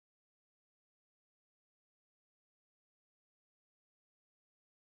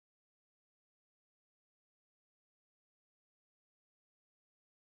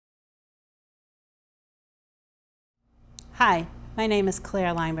Hi, my name is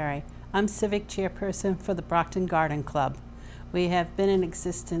Claire Lineberry. I'm Civic Chairperson for the Brockton Garden Club. We have been in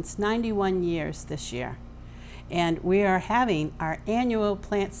existence 91 years this year, and we are having our annual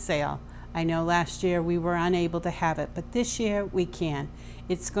plant sale. I know last year we were unable to have it, but this year we can.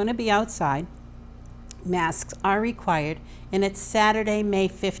 It's going to be outside. Masks are required, and it's Saturday, May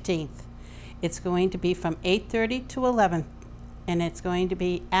 15th. It's going to be from 8:30 to 11, and it's going to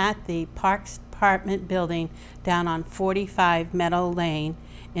be at the Parks Department building down on 45 Meadow Lane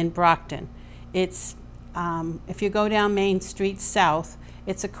in Brockton. It's if you go down Main Street South,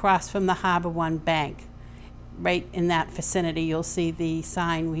 it's across from the Harbor One Bank. Right in that vicinity, you'll see the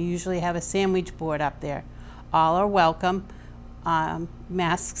sign. We usually have a sandwich board up there. All are welcome.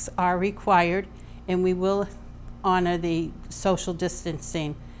 Masks are required, and we will honor the social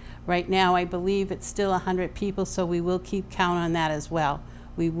distancing. Right now, I believe it's still 100 people, so we will keep count on that as well.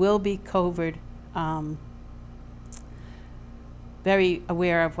 We will be COVID, very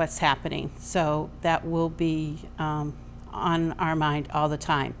aware of what's happening, so that will be on our mind all the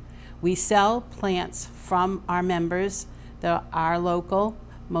time. We sell plants from our members that are local.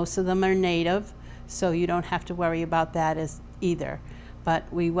 Most of them are native, so you don't have to worry about that as either.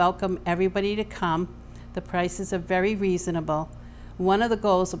 But we welcome everybody to come. The prices are very reasonable. One of the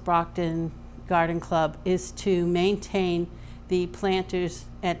goals of Brockton Garden Club is to maintain the planters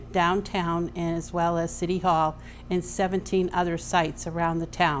at downtown and as well as City Hall and 17 other sites around the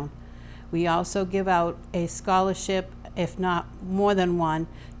town. We also give out a scholarship, if not more than one,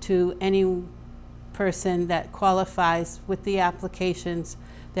 to any person that qualifies with the applications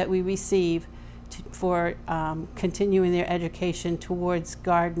that we receive for continuing their education towards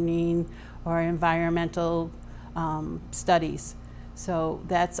gardening or environmental studies. So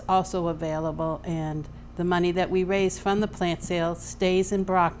that's also available, and the money that we raise from the plant sale stays in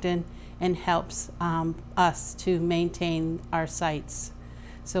Brockton and helps us to maintain our sites.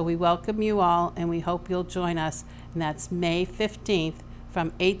 So we welcome you all, and we hope you'll join us, and that's May 15th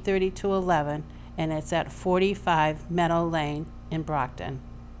from 8:30 to 11, and it's at 45 Meadow Lane in Brockton.